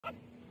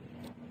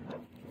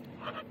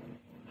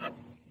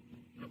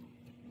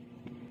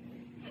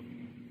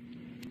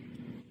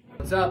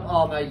What's up,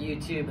 all my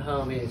YouTube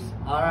homies?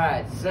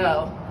 Alright,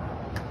 so,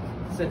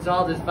 since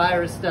all this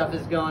virus stuff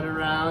is going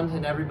around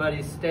and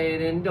everybody's staying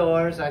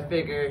indoors, I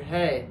figured,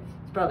 hey,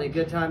 it's probably a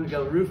good time to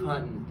go roof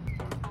hunting.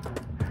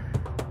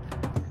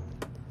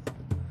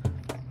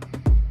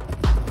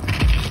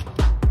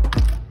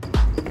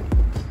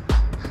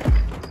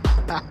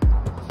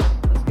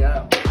 Let's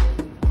go.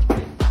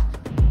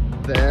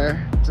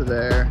 There, to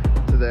there,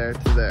 to there,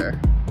 to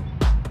there.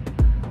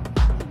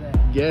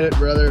 Get it,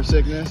 brother of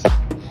sickness?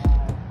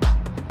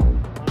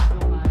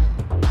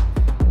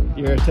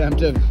 Your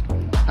attempt of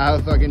how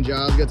fucking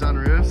Jaws gets on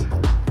roofs?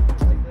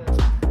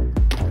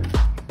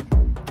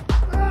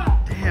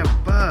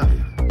 Damn, buff.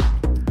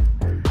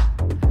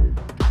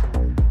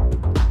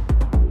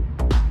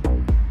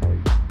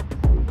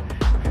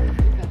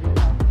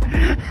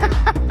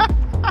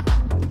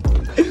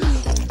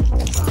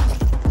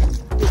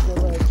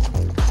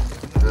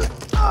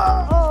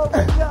 Oh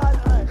my god!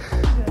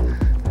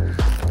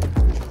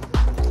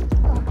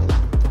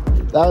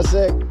 That was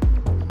sick.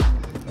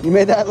 You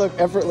made that look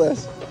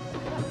effortless.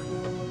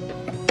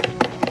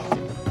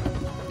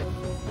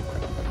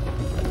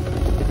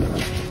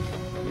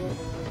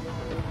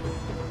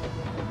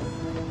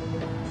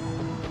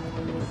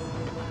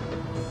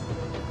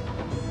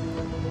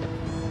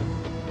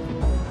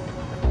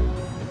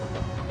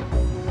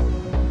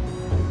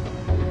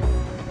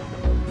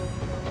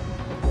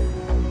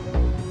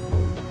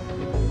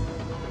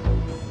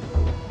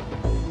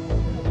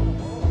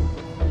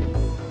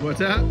 What's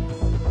that?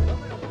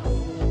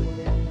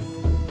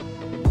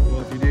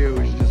 Well, if you do,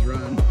 we should just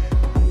run.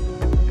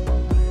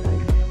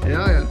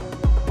 Yeah, yeah.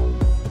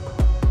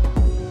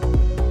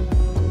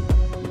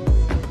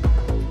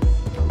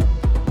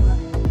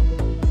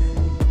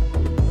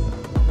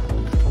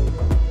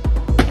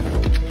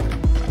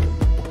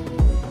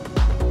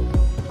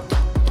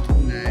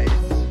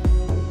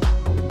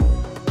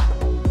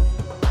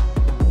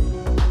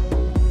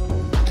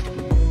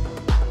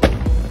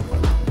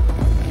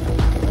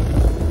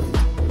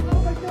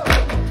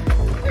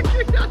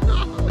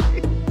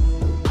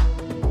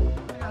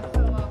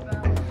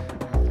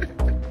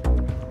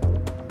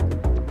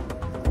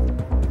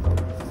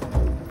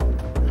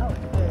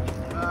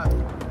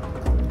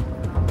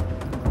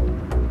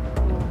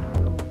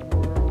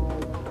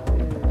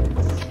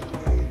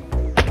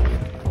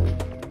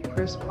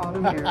 Crisp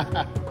autumn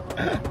air,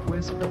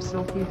 wisp of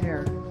silky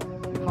hair,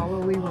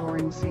 hollowly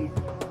roaring sea,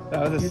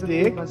 That was a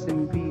beautifully stick?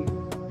 buzzing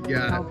bee.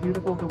 Got How it.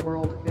 beautiful the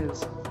world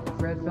is,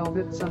 red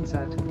velvet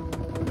sunset,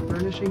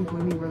 burnishing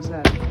gloomy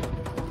rosette,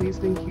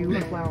 pleasing hue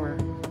of flower,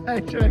 I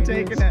should have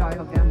taken sky it.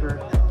 of amber,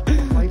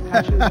 white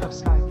patches of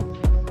sky,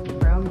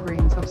 brown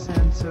grains of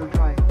sand so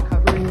dry,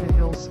 covering the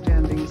hills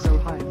standing so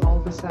high, all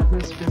the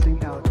sadness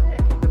fizzing out,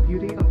 the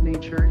beauty of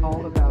nature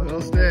all about,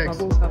 Little sticks.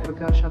 bubbles up a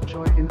gush of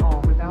joy in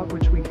all, without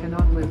which we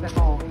cannot live at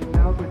all,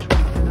 without which we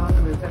cannot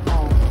live at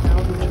all,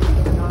 without which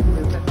we cannot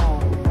live at all,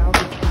 without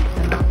which we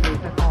cannot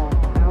live at all,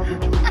 without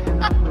which we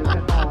cannot live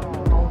at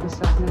all the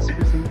sadness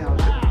fizzing out.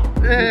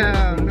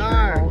 Damn, nature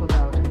all narc.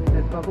 about,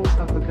 that bubbles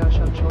up a gush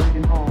of joy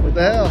in all, What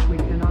the hell? without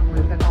which we cannot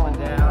live at all, One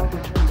down. without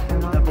which we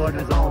cannot The live board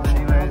at is all, old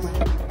anyways. without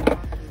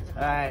which-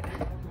 Alright.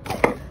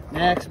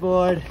 Next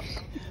board.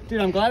 Dude,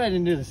 I'm glad I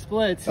didn't do the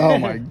splits. Oh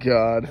my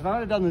god. If I would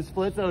have done the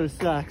splits, that would have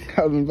sucked.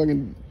 That would have been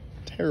fucking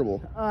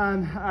terrible.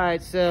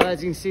 Alright, so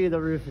as you can see, the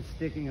roof is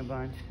sticking a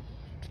bunch.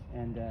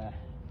 And,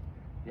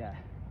 yeah.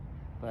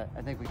 But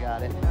I think we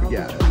got it. Without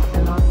Yeah. which we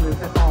cannot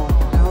live at all,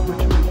 without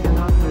which we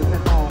cannot live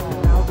at all,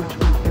 without which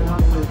we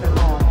cannot live at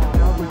all,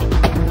 without which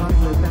we cannot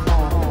live at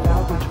all,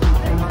 without which we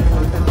cannot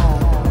live at all,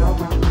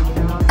 without which we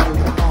cannot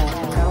live at all,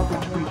 without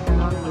which we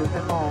cannot live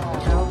at all,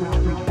 without which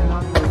we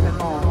cannot live at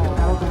all,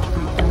 without which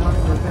we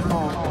cannot live at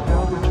all,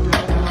 without which we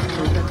cannot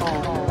live at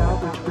all, without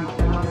which we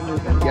cannot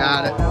live at all,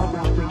 Got it. without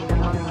which we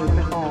cannot live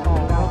at all,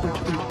 without which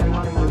we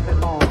cannot live at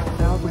all,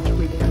 without which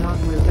we cannot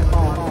live at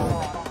all.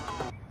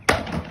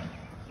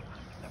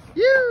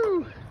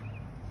 You.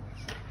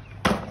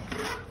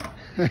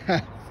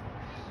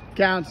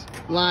 Counts.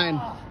 Line.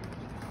 There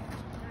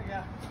we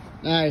go.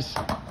 Nice.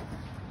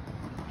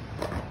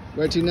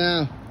 Where to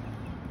now?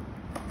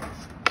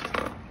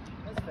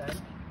 That's bad.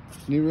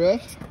 New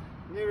roof?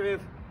 New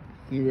roof.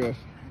 New roof.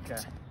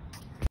 Okay.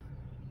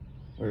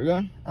 Where we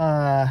going?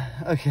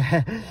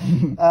 Okay.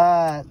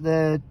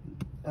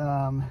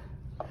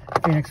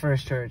 The Phoenix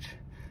First Church.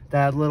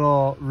 That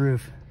little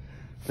roof.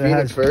 That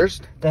Phoenix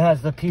first? That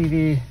has the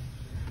PV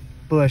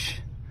bush.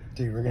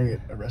 Dude, we're gonna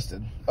get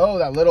arrested. Oh,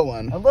 that little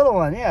one. A little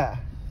one, yeah.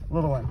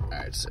 Little one.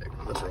 Alright, sick.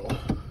 Let's roll.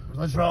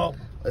 Let's roll.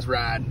 Let's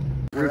ride.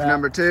 We're Roof at-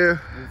 number 2. Roof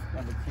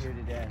number 2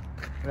 today.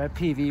 We're at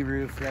PV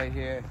roof right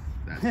here.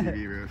 That's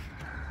TV roof.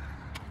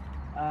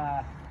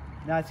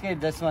 No, I skated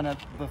this one up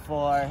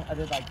before. I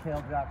did like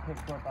tail drop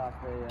kickflip off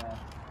the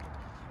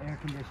air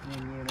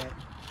conditioning unit.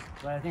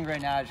 But I think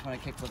right now I just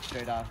want to kickflip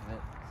straight off of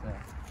it.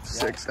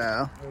 So, Sick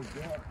style. Very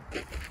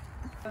good.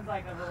 It's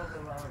like a little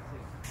bit lower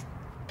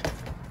too.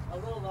 A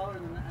little lower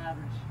than the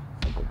average.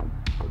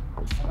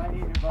 I might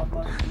need your butt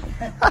plug.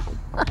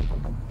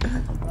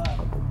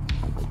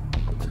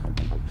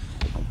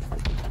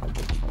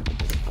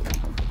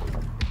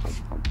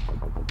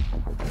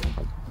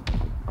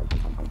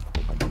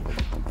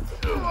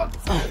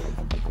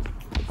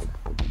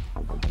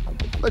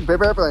 Look,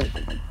 paper airplane.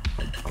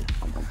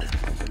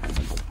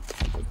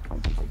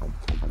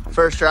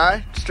 First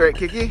try, straight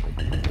kicky.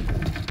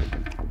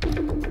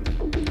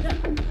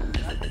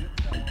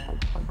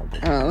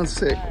 Let's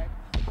see.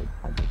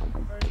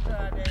 First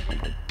try,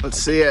 baby. Let's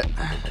see it.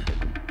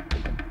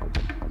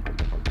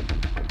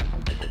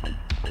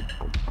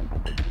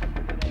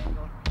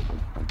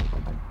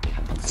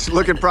 It's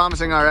looking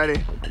promising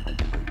already.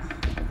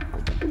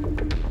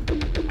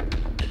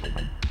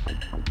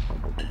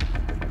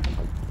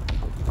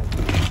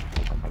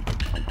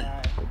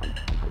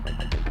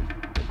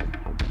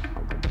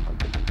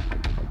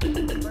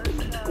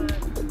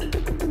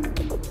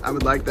 I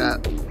would like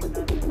that.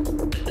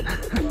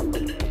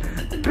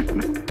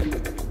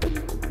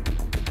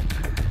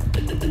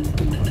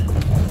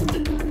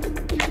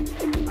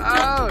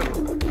 Oh!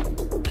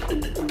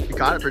 You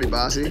caught it pretty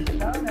bossy.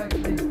 That one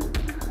actually,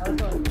 I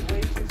was going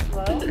way too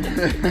slow.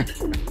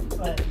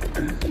 But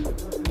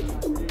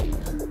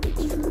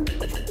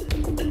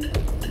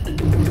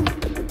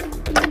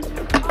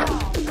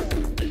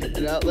Kicked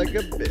it out like a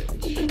bitch.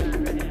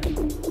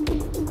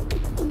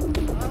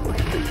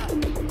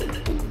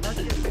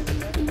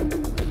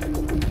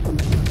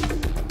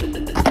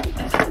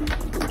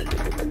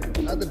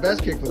 Not the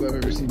best kickflip I've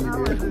ever seen you that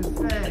do. was insane.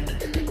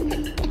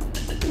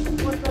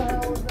 What the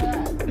hell was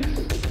that?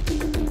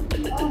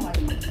 Oh my.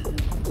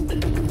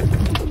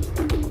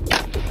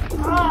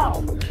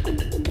 Oh!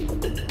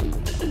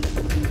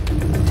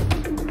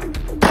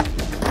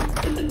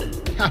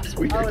 That's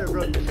weird. I would have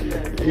broke the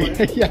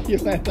shit. Yeah, you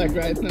landed like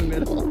right in the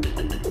middle.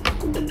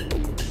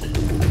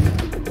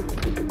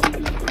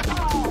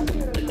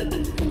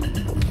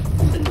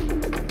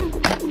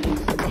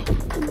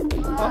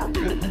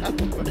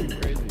 That's fucking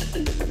crazy.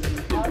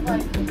 I was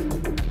like,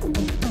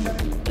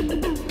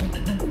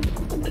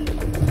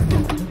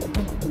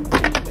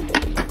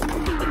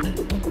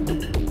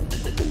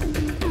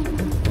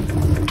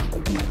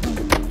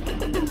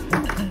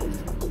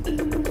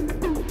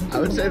 I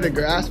would say the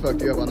grass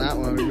fucked you up on that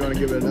one. We're going to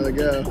give it another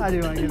go. I do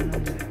want to give it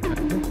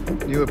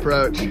another. New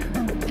approach.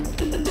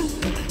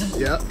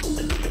 Yep.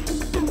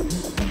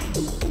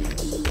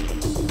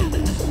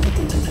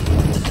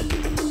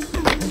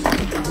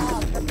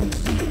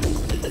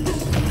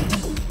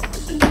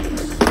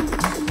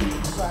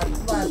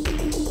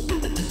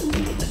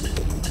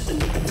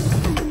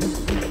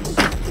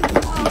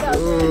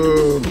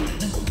 Ooh.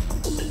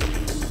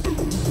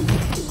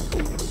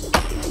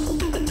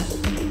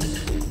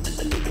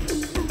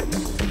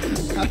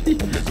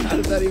 How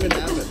did that even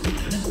happen?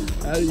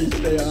 How do you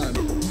stay on?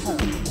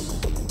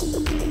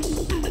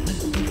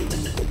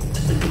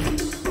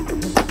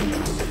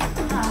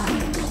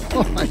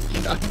 Oh my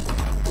god.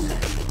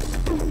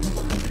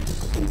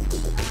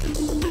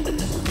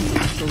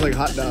 Smells like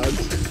hot dogs.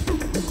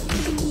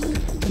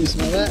 You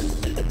smell that?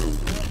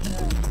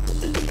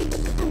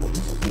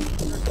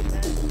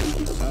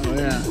 Oh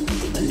yeah.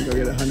 You can go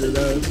get 100 of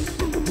those.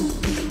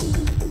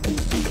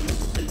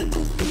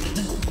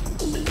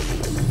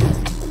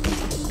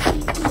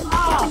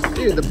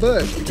 Dude, the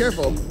bush. Be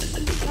careful.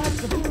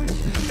 That's the bush.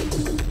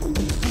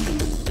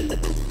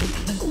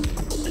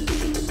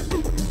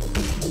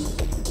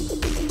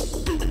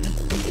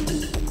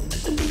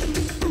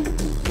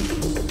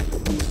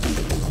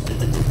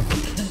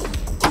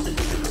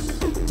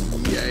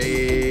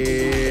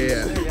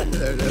 Yeah.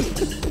 There it is.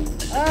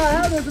 Ah,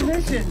 that was a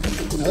mission.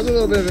 That was a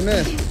little bit of a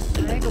miss.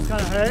 My ankle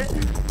kind of hurt.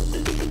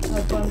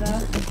 Have fun now.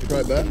 You're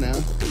probably butt now.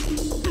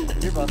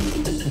 You're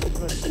busted.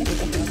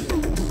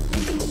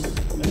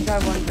 Let's try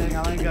one thing. I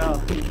want to go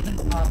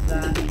off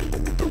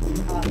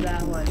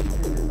that one and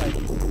just like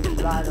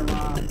ride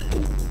along.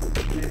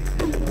 Maybe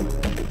send it over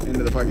there.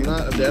 Into the parking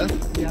lot of death?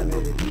 Yeah,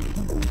 maybe.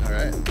 All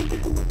right.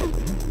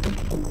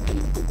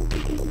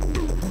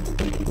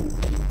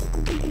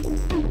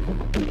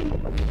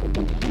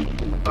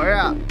 Oh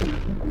yeah.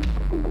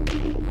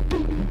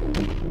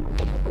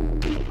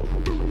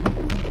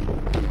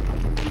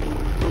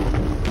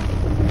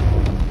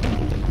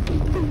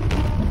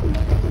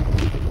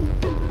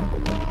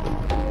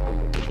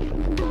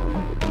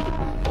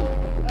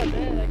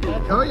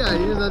 Oh yeah,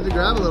 you just have to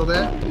grab a little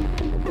bit.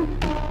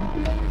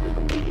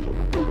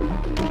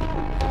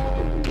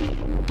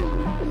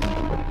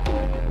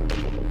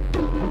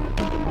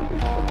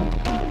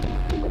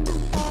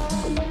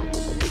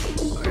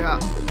 Oh yeah.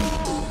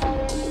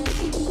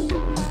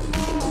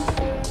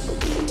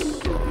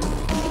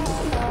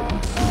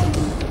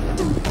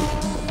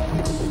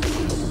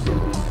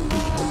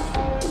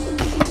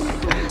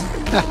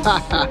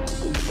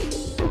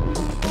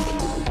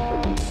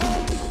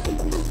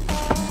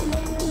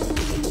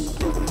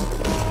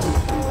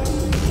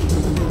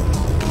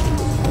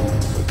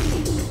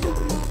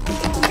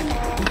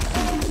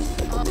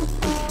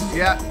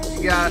 Yeah,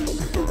 you got it.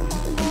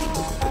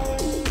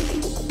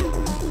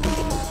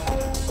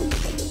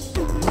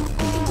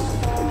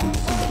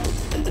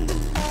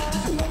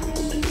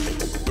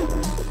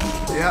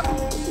 Yep.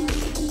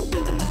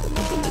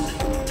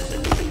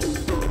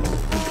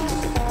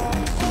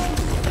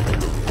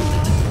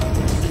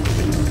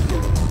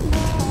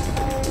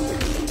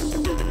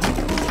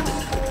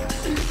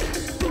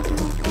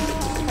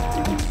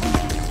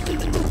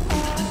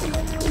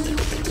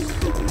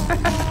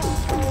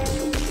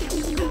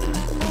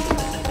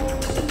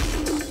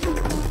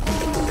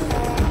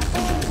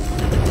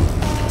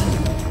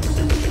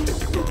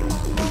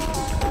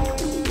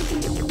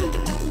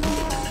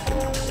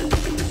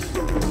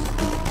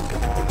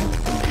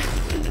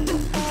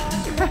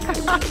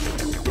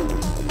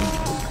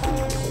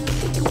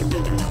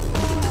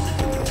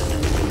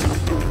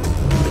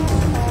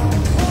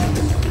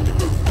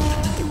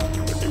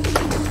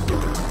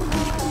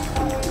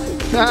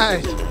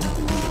 Nice.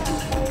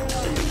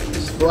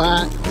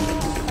 Splat.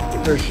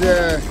 For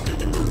sure.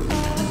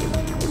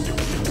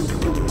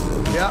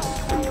 Yep.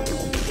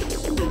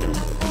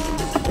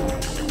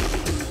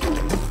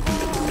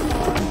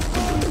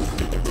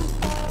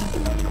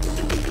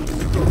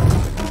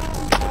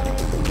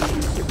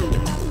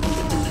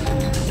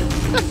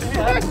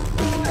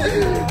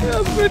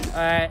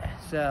 Alright,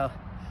 so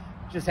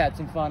just had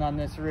some fun on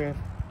this roof.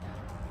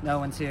 No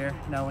one's here,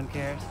 no one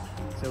cares.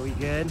 So we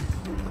good.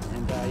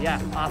 And yeah,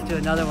 off to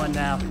another one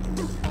now.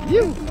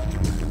 You.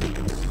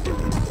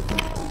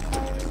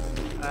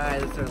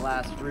 Alright, this is our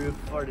last roof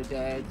for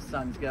today. The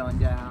sun's going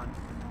down.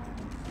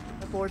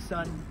 Before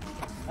sun.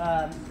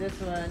 This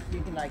one,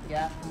 you can like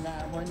gap from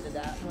that one to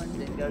that one,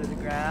 then go to the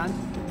ground.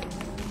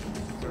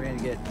 So we're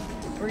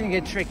gonna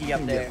get tricky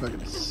up there. Get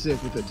fucking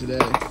sick with it today.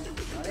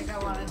 I think I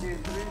want to do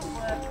 3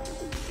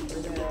 flips.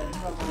 We're gonna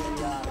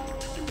probably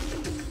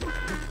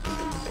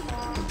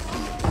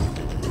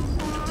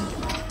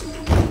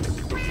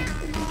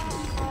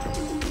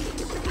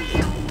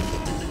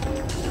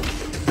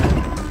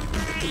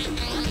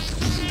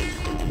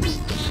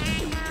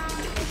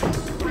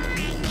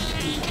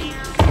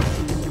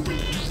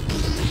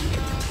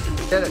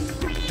Get it.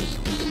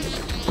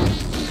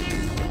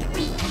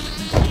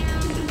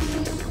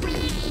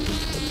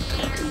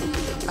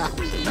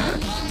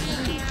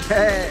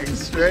 Dang,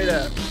 straight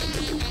up.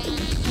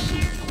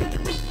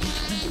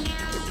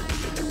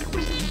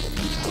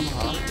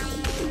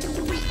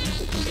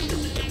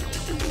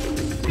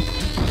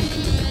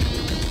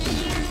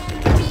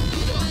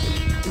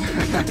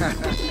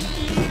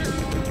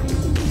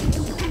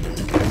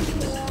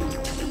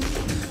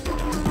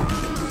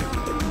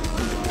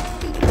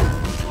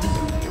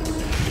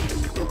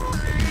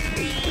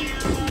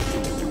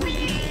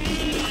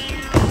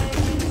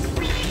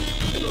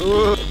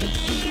 Ooh.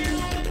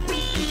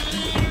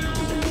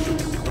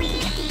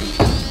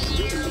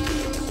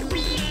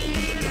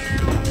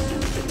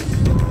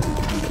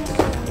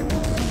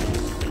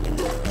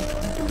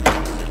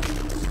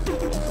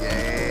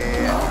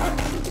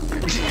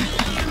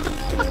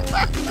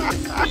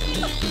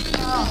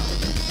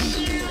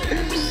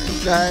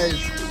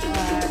 Nice.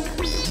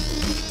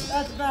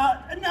 that's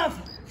about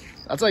enough.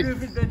 That's like,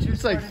 Roof adventures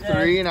it's like for today.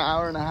 3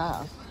 1.5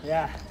 hours.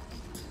 Yeah.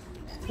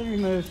 3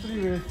 moves, 3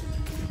 roofs.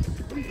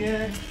 We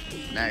good.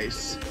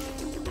 Nice.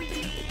 Thank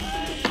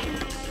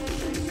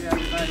you,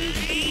 everybody.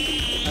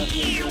 Hope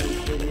you enjoyed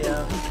this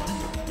video.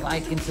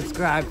 Like and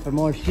subscribe for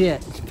more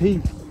shit.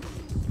 Peace.